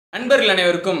நண்பர்கள்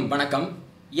அனைவருக்கும் வணக்கம்.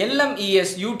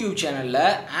 LMES YouTube சேனல்ல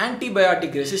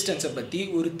ஆன்டிபயோட்டிக் ரெசிஸ்டன்ஸை பற்றி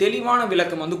ஒரு தெளிவான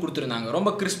விளக்கம் கொடுத்துருந்தாங்க. ரொம்ப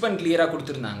கிறிஸ்ப் அண்ட் கிளியராக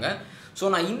கொடுத்துருந்தாங்க. ஸோ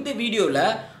நான் இந்த வீடியோவில்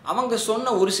அவங்க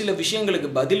சொன்ன ஒரு சில விஷயங்களுக்கு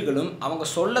பதில்களும் அவங்க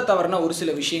சொல்ல தவறின ஒரு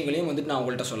சில விஷயங்களையும் நான்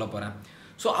உங்கள்கிட்ட சொல்ல போகிறேன்.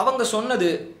 ஸோ அவங்க சொன்னது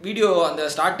வீடியோ அந்த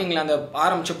ஸ்டார்டிங்கில் அந்த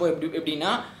ஆரம்பித்தப்போ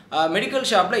எப்படின்னா மெடிக்கல்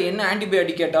ஷாப்பில் என்ன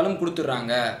ஆன்டிபயோட்டிக் கேட்டாலும்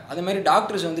கொடுத்துட்றாங்க. அதுமாதிரி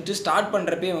டாக்டர்ஸ் ஸ்டார்ட்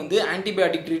பண்ணுறப்பே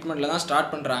ஆன்டிபயோட்டிக் ட்ரீட்மெண்ட்டில் தான்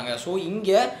ஸ்டார்ட் பண்ணுறாங்க. ஸோ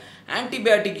இங்கே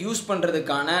ஆன்டிபயோட்டிக் யூஸ்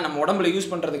பண்ணுறதுக்கான நம்ம உடம்புல யூஸ்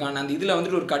பண்ணுறதுக்கான அந்த இதில்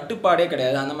ஒரு கட்டுப்பாடே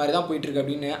கிடையாது. அந்த மாதிரி தான் போயிட்டுருக்கு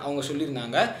அப்படின்னு அவங்க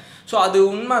சொல்லியிருந்தாங்க. ஸோ அது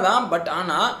உண்மை தான். பட்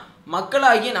ஆனால்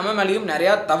மக்களாகி நம்ம மேலேயும்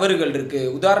நிறையா தவறுகள்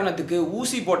இருக்குது. உதாரணத்துக்கு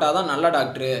ஊசி போட்டால் தான் நல்ல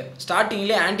டாக்டரு,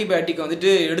 ஸ்டார்டிங்லேயே ஆன்டிபயோட்டிக்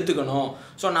எடுத்துக்கணும்,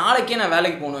 ஸோ நாளைக்கே நான்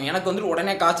வேலைக்கு போகணும், எனக்கு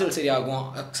உடனே காய்ச்சல்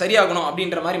சரியாகணும்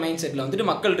அப்படின்ற மாதிரி மைண்ட் செட்டில்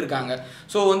மக்கள் இருக்காங்க.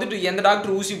 ஸோ எந்த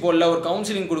டாக்டர் ஊசி போடல, ஒரு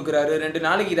கவுன்சிலிங் கொடுக்குறாரு, 2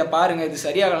 நாளைக்கு இதை பாருங்கள், இது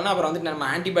சரியாகலைன்னா அப்புறம் நம்ம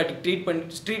ஆன்டிபயோட்டிக்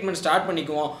ட்ரீட்மெண்ட் ஸ்டார்ட்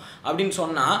பண்ணிக்குவோம் அப்படின்னு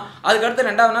சொன்னால் அதுக்கடுத்து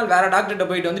 2வது நாள் வேறு டாக்டர்கிட்ட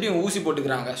போயிட்டு இவங்க ஊசி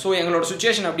போட்டுக்கிறாங்க. ஸோ எங்களோட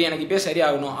சுச்சுவேஷன் அப்படி, எனக்கு இப்போ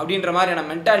சரியாகணும் அப்படின்ற மாதிரியான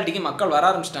மென்டாலிட்டிக்கு மக்கள் வர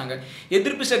ஆரம்பிச்சிட்டாங்க.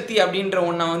 எதிர்ப்பு சக்தி அப்படின்ற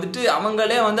ஒன்றை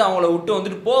அவங்களே அவங்கள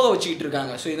விட்டு போக வச்சுக்கிட்டு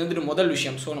இருக்காங்க. ஸோ இது முதல்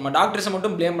விஷயம். ஸோ நம்ம டாக்டர்ஸை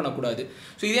மட்டும் ப்ளேம் பண்ணக்கூடாது.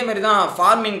 ஸோ இதே மாதிரி தான்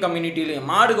ஃபார்மிங் கம்யூனிட்டிலையும்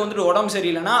மாடுக்கு உடம்பு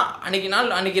சரியில்லைன்னா அன்னைக்கு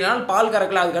நாள் பால்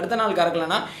கறக்கல, அதுக்கு அடுத்த நாள்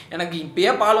கறக்கலன்னா எனக்கு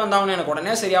இப்பயே பால் வந்தாகணும், எனக்கு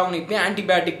உடனே சரியாகணும், இப்பயே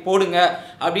ஆன்டிபயோட்டிக் போடுங்க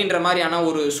அப்படின்ற மாதிரியான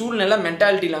ஒரு சூழ்நிலை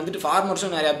மென்டாலிட்டியில்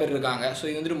ஃபார்மர்ஸும் நிறையா பேர் இருக்காங்க. ஸோ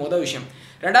இது முதல் விஷயம்.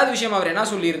 2வது விஷயம் அவர் என்ன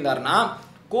சொல்லியிருந்தாருன்னா,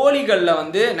 கோழிகளில்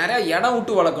நிறையா இடம்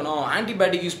விட்டு வளர்க்கணும்,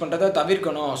 ஆன்டிபயோட்டிக் யூஸ் பண்ணுறதை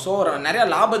தவிர்க்கணும். ஸோ நிறையா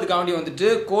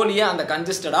லாபத்துக்காண்டி கோழியை அந்த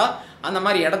கன்ஜஸ்டடாக அந்த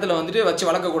மாதிரி இடத்துல வச்சு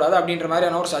வளர்க்கக்கூடாது அப்படின்ற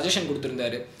மாதிரியான ஒரு சஜஷன்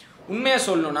கொடுத்துருந்தாரு. உண்மையை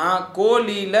சொல்லணும்னா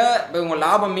கோழியில் இவங்க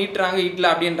லாபம் மீட்டுறாங்க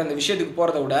ஈட்டில் அப்படின்ற அந்த விஷயத்துக்கு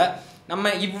போகிறத விட நம்ம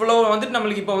இவ்வளோ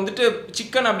நம்மளுக்கு இப்போ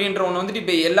சிக்கன் அப்படின்ற ஒன்று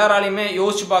இப்போ எல்லாராலையுமே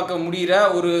யோசிச்சு பார்க்க முடிகிற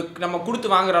ஒரு நம்ம கொடுத்து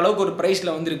வாங்குற அளவுக்கு ஒரு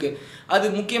ப்ரைஸில் வந்திருக்கு. அது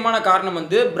முக்கியமான காரணம்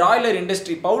பிராய்லர்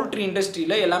இண்டஸ்ட்ரி, பவுல்ட்ரி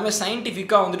இண்டஸ்ட்ரியில் எல்லாமே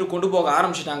சயின்டிஃபிக்காக கொண்டு போக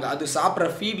ஆரம்பிச்சிட்டாங்க. அது சாப்பிட்ற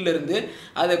ஃபீட்லேருந்து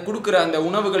அதை கொடுக்குற அந்த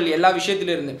உணவுகள் எல்லா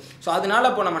விஷயத்துலேருந்து. ஸோ அதனால்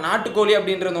இப்போ நம்ம நாட்டுக்கோழி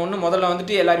அப்படின்றது ஒன்று முதல்ல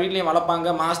எல்லார் வீட்லேயும்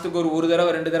வளர்ப்பாங்க. மாதத்துக்கு ஒரு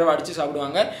தடவை 2 தடவை அடித்து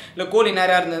சாப்பிடுவாங்க. இல்லை கோழி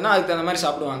நிறையா இருந்ததுன்னா அதுக்கு அந்த மாதிரி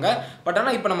சாப்பிடுவாங்க. பட்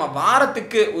ஆனால் இப்போ நம்ம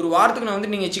ஒரு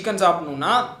வாரத்துக்கு நீங்கள் சிக்கன்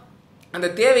சாப்பிடணுன்னா அந்த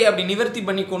தேவையை அப்படி நிவர்த்தி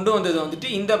பண்ணி கொண்டு வந்தது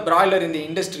இந்த பிராய்லர், இந்த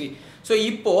இண்டஸ்ட்ரி. ஸோ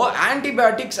இப்போது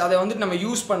ஆன்டிபயோட்டிக்ஸ் அதை நம்ம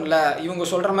யூஸ் பண்ணல, இவங்க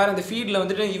சொல்கிற மாதிரி அந்த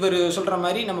ஃபீடில் இவர் சொல்கிற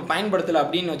மாதிரி நம்ம பயன்படுத்தலை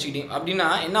அப்படின்னு வச்சுக்கிட்டீங்க அப்படின்னா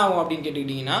என்ன ஆகும் அப்படின்னு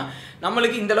கேட்டுக்கிட்டிங்கன்னா,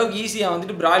 நம்மளுக்கு இந்தளவுக்கு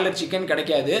ஈஸியாக பிராய்லர் சிக்கன்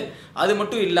கிடைக்காது. அது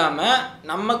மட்டும் இல்லாமல்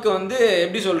நமக்கு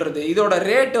எப்படி சொல்கிறது, இதோட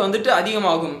ரேட்டு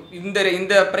அதிகமாகும்.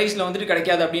 இந்த ப்ரைஸில்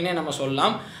கிடைக்காது அப்படின்னே நம்ம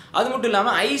சொல்லலாம். அது மட்டும்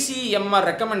இல்லாமல் ICMR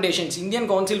recommendations, Indian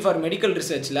council for medical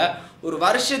ரிசர்ச்சில் ஒரு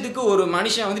வருஷத்துக்கு ஒரு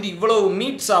மனுஷன் இவ்வளோ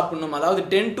மீட் சாப்பிடணும், அதாவது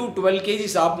 10 to 12 kg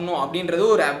சாப்பிடணும் அப்படின்றது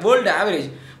ஒரு வேர்ல்டு ஆவரேஜ்.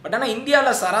 பட் ஆனால்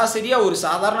இந்தியாவில் சராசரியாக ஒரு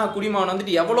சாதாரண குடிமகன்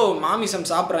எவ்வளோ மாமிசம்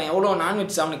சாப்பிட்றான், எவ்வளோ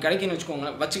நான்வெஜ் அவனுக்கு கிடைக்குன்னு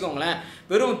வச்சுக்கோங்களேன்,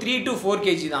 வெறும் 3 to 4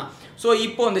 kg தான். ஸோ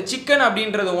இப்போ இந்த சிக்கன்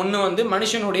அப்படின்றது ஒன்று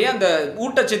மனுஷனுடைய அந்த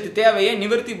ஊட்டச்சத்து தேவையை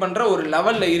நிவர்த்தி பண்ணுற ஒரு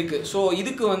லெவலில் இருக்குது. ஸோ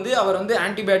இதுக்கு அவர்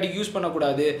ஆன்டிபயோட்டிக் யூஸ்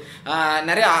பண்ணக்கூடாது,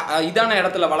 நிறையா இதான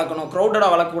இடத்துல வளர்க்கணும்,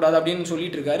 க்ரௌடடாக வளர்க்கக்கூடாது அப்படின்னு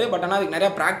சொல்லிட்டு இருக்காரு. பட் ஆனால் அதுக்கு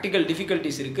நிறையா ப்ராக்டிக்கல்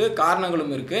டிஃபிகல்ட்டிஸ் இருக்குது,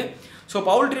 காரணங்களும் இருக்குது. ஸோ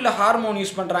பவுல்ட்ரியில் ஹார்மோன்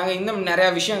யூஸ் பண்ணுறாங்க, இன்னும் நிறையா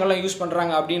விஷயங்கள்லாம் யூஸ்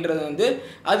பண்ணுறாங்க அப்படின்றது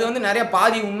அது நிறையா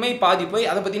பாதி உண்மை பாதி போய்.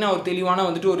 அதை பற்றி நான் ஒரு தெளிவான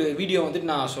ஒரு வீடியோ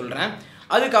நான் சொல்கிறேன்.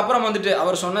 அதுக்கப்புறம்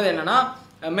அவர் சொன்னது என்னென்னா,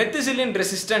 மெத்திசிலின்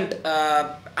ரெசிஸ்டன்ட்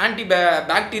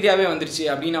பாக்டீரியாவே வந்துருச்சு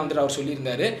அப்படின்னு அவர்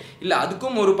சொல்லியிருந்தாரு. இல்லை,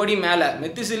 அதுக்கும் ஒரு படி மேலே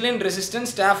மெத்திசிலின் ரெசிஸ்டன்ட்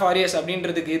ஸ்டாஃப் ஆரியஸ்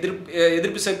அப்படின்றதுக்கு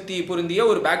எதிர்ப்பு சக்தி பொருந்திய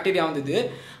ஒரு பாக்டீரியா வந்தது.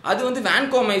 அது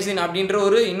வான்கோமைசின்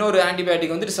அப்படின்ற இன்னொரு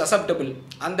ஆன்டிபயோட்டிக் சசப்டபிள்,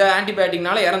 அந்த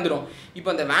ஆன்டிபயோட்டிக்னால இறந்துடும்.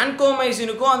 இப்போ அந்த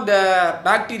வான்கோமைசினுக்கும் அந்த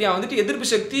பாக்டீரியா எதிர்ப்பு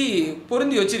சக்தி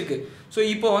பொருந்தி வச்சிருக்கு. ஸோ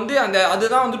இப்போ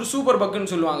அதுதான் சூப்பர்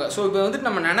பக்குன்னு சொல்லுவாங்க. ஸோ இப்போ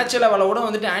நம்ம நினச்ச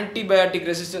லெவலோட ஆன்டிபயோட்டிக்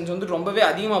ரெசிஸ்டன்ஸ் ரொம்பவே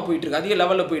அதிகமாக போயிட்டுருக்கு, அதிக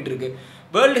லெவலில் போயிட்டுருக்கு.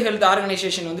 வேர்ல்டு ஹெல்த்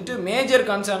ஆர்கனைசேஷன் மேஜர்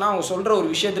கன்சர்னாக அவங்க சொல்கிற ஒரு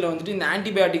விஷயத்தில் இந்த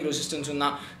ஆன்டிபயோட்டிக் ரெசிஸ்டன்ஸும்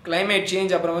தான். கிளைமேட்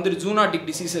சேஞ்ச், அப்புறம் ஜூனாட்டிக்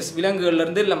டிசீசஸ்,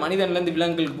 விலங்குகள்லேருந்து இல்லை மனிதன்லேருந்து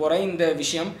விலங்குகளுக்கு போகிற இந்த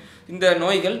விஷயம், இந்த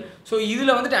நோய்கள். ஸோ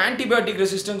இதில் ஆன்டிபயோட்டிக்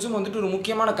ரெசிஸ்டன்ஸும் ஒரு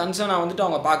முக்கியமான கன்சர்னாக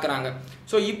அவங்க பார்க்குறாங்க.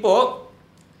 ஸோ இப்போது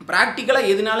ப்ராக்டிக்கலாக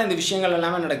எதனால இந்த விஷயங்கள்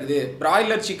எல்லாமே நடக்குது,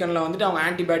 பிராய்லர் சிக்கனில் அவங்க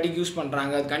ஆன்டிபயோட்டிக் யூஸ்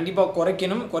பண்ணுறாங்க, அது கண்டிப்பாக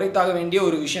குறைத்தாக வேண்டிய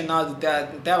ஒரு விஷயம் தான்,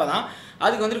 அது தேவை தான்.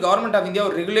 அதுக்கு கவர்மெண்ட் ஆஃப் இந்தியா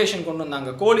ஒரு ரெகுலேஷன் கொண்டு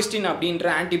வந்தாங்க. கோலிஸ்டின் அப்படின்ற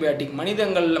ஆன்டிபயோட்டிக்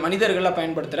மனிதர்களில்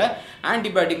பயன்படுத்துகிற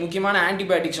ஆன்டிபயோட்டிக், முக்கியமான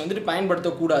ஆன்டிபயோட்டிக்ஸ்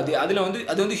பயன்படுத்தக்கூடாது. அதில்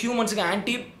அது ஹியூமன்ஸுக்கு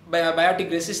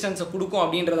பயோட்டிக் ரெசிஸ்டன்ஸை கொடுக்கும்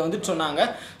அப்படின்றத வந்து சொன்னாங்க.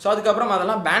 ஸோ அதுக்கப்புறம்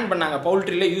அதெல்லாம் பேன் பண்ணாங்க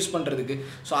பவுல்ட்ரியில் யூஸ் பண்ணுறதுக்கு.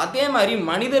 ஸோ அதே மாதிரி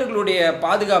மனிதர்களுடைய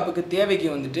பாதுகாப்புக்கு தேவைக்கு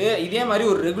வந்துட்டு இதே மாதிரி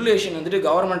ஒரு ரெகுலேஷன் வந்துட்டு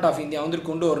கவர்மெண்ட் ஆஃப் இந்தியா வந்துட்டு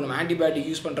கொண்டு வரணும். ஆன்டிபயோட்டிக்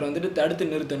யூஸ் பண்ணுறது வந்துட்டு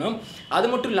தடுத்து நிறுத்தணும். அது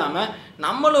மட்டும் இல்லாமல்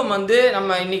நம்மளும் வந்து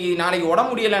நம்ம இன்னைக்கு நாளைக்கு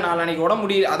உடம்பு முடியலை, நாளைக்கு உடம்பு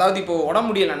முடியல, அதாவது இப்போ உடம்பு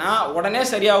முடியலைன்னா உடனே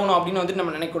சரியாகணும் அப்படின்னு வந்துட்டு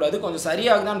நம்ம நினைக்கக்கூடாது. கொஞ்சம்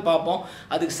சரியாகுதான்னு பார்ப்போம்.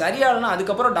 அதுக்கு சரியாகலன்னா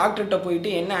அதுக்கப்புறம் டாக்டர்கிட்ட போயிட்டு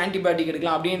என்ன ஆன்டிபயோட்டிக்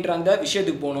எடுக்கலாம் அப்படின்ற அந்த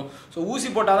விஷயத்துக்கு போகணும். ஸோ ஊசி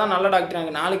போட்டால் தான் நல்ல டாக்டர்,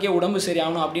 அங்கே நாளைக்கே உடம்பு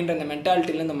சரியாகணும் அப்படின்ற அந்த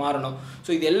மென்டாலிட்டிலேருந்து மாறணும்.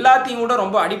 ஸோ இது எல்லாத்தையும் கூட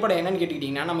ரொம்ப அடிப்படை என்னன்னு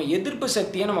கேட்டுக்கிட்டிங்கன்னா நம்ம எதிர்ப்பு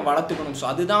சக்தியை நம்ம வளர்த்துக்கணும். ஸோ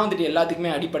அதுதான் வந்துட்டு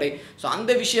எல்லாத்துக்குமே அடிப்படை. ஸோ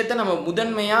அந்த விஷயத்தை நம்ம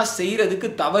முதன்மையாக செய்கிறதுக்கு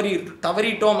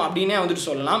தவறிட்டோம் அப்படின்னே வந்துட்டு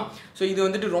சொல்லலாம். ஸோ இது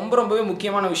வந்துட்டு ரொம்பவே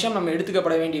முக்கியமான விஷயம், நம்ம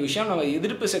எடுத்துக்கப்பட வேண்டிய விஷயம். நம்ம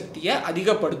எதிர்ப்பு சக்தியை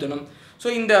அதிகப்படுத்தணும். ஸோ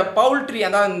இந்த பவுல்ட்ரி,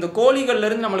 அதாவது இந்த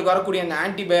கோழிகள்லேருந்து நம்மளுக்கு வரக்கூடிய அந்த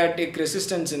ஆன்டிபயோட்டிக்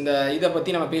ரெசிஸ்டன்ஸ், இந்த இதை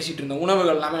பற்றி நம்ம பேசிகிட்டு இருந்தோம்,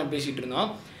 உணவுகள் எல்லாமே நம்ம பேசிகிட்டு இருந்தோம்.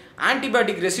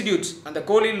 ஆன்டிபயோட்டிக் ரெசிடியூஸ், அந்த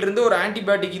கோழியிலிருந்து ஒரு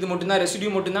ஆன்டிபயோட்டிக் இது மட்டும்தான்,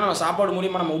 ரெசிடியூ மட்டும்தான் நம்ம சாப்பாடு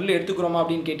மூலியமாக நம்ம உள்ளே எடுத்துக்கிறோமா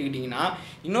அப்படின்னு கேட்டுக்கிட்டிங்கன்னா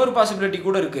இன்னொரு பாசிபிலிட்டி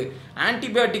கூட இருக்குது.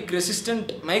 ஆன்டிபயோட்டிக்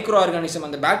ரெசிஸ்டன்ட் மைக்ரோ ஆர்கானிசம்,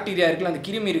 அந்த பாக்டீரியா இருக்குல்ல, அந்த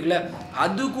கிருமி இருக்குல்ல,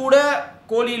 அது கூட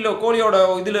கோழியோட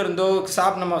இதில் இருந்தோ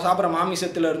நம்ம சாப்பிட்ற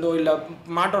மாமிசத்தில் இருந்தோ இல்லை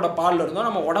மாட்டோட பாலில் இருந்தோ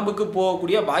நம்ம உடம்புக்கு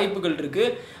போகக்கூடிய வாய்ப்புகள்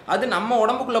இருக்குது. அது நம்ம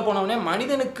உடம்புக்குள்ளே போனோடனே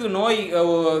மனிதனுக்கு நோய்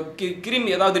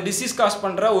கிருமி, அதாவது டிசீஸ் காஸ்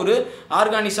பண்ணுற ஒரு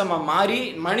ஆர்கானிசமாக மாறி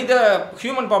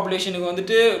ஹியூமன் பாப்புலேஷனுக்கு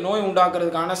வந்துட்டு நோய்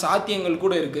உண்டாக்குறதுக்கான சாத்தியங்கள்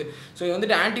கூட இருக்குது. ஸோ இது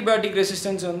வந்துட்டு ஆன்டிபயோட்டிக்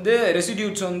ரெசிஸ்டன்ஸ் வந்து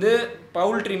ரெசிடியூஸ் வந்து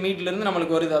பவுல்ட்ரி மீட்லேருந்து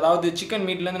நம்மளுக்கு வருது, அதாவது சிக்கன்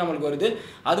மீட்லேருந்து நம்மளுக்கு வருது.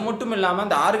 அது மட்டும் இல்லாமல்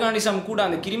அந்த ஆர்கானிசம் கூட,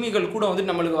 அந்த கிருமிகள் கூட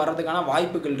வந்துட்டு நம்மளுக்கு வர்றதுக்கான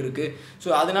வாய்ப்புகள் இருக்குது. ஸோ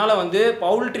அதனால் வந்து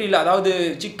பவுல்ட்ரியில், அதாவது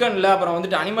சிக்கனில் அப்புறம்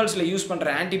வந்துட்டு அனிமல்ஸில் யூஸ்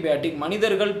பண்ணுற ஆன்டிபயோட்டிக்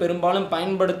மனிதர்கள் பெரும்பாலும்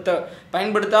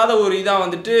பயன்படுத்தாத ஒரு இதாக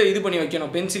வந்துட்டு இது பண்ணி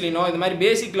வைக்கணும். பென்சிலினோ இது மாதிரி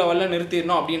பேசிக் லெவலில்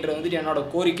நிறுத்திடணும் அப்படின்றது வந்துட்டு என்னோட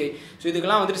கோரிக்கை. ஸோ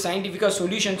இதுக்கெல்லாம் வந்துட்டு சயின்டிஃபிக்காக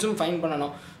சொல்யூஷன்ஸும் ஃபைன்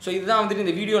பண்ணணும். ஸோ இதுதான் வந்துட்டு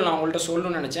இந்த வீடியோவில் நான் உங்கள்கிட்ட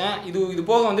சொல்லணும்னு நினச்சேன். இது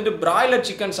போக வந்துட்டு பிராய்லர்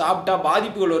சிக்கன் சாப்பிட்டா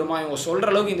பாதிப்புகள் வருமா, இவங்க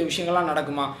சொல்கிற அளவுக்கு இந்த விஷயங்கள்லாம்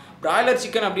நடக்குமா, பிராய்லர்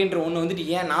சிக்கன் அப்படின்ற ஒன்று வந்துட்டு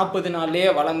ஏன் 40 நாள்லேயே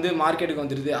வளர்ந்து மார்க்கெட்டுக்கு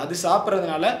வந்துடுது, அது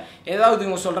சாப்பிட்றதுனால ஏதாவது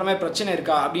இவங்க சொல்கிற மாதிரி பிரச்சனை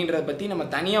இருக்கா அப்படின்றத பற்றி நம்ம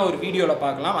தனியாக ஒரு வீடியோவில்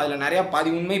பார்க்கலாம். அதில் நிறையா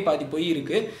பாதி உண்மை பாதி பொய்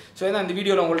இருக்குது. ஸோ இதான் இந்த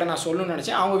வீடியோவில் உங்கள்கிட்ட நான் சொல்லணும்னு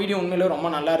நினச்சேன். அவங்க வீடியோ உண்மையிலே ரொம்ப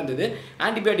நல்லா இருந்தது.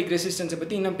 ஆன்டிபயோட்டிக் ரெசிஸ்டன்ஸை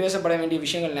பற்றி இன்னும் பேசப்பட வேண்டிய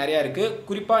விஷயங்கள் நிறையா இருக்குது.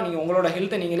 குறிப்பாக நீங்கள் உங்களோட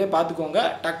ஹெல்த்தை நீங்களே பார்த்துக்கோங்க.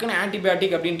 டக்குன்னு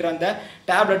ஆன்டிபயோட்டிக் அப்படின்ற அந்த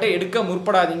டேப்லெட்டை எடுக்க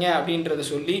முற்படாதீங்க அப்படின்றத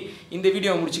சொல்லி இந்த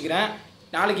வீடியோவை முடிச்சுக்கிறேன்.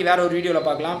 நாளைக்கு வேறு ஒரு வீடியோவில்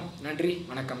பார்க்கலாம். நன்றி,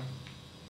 வணக்கம்.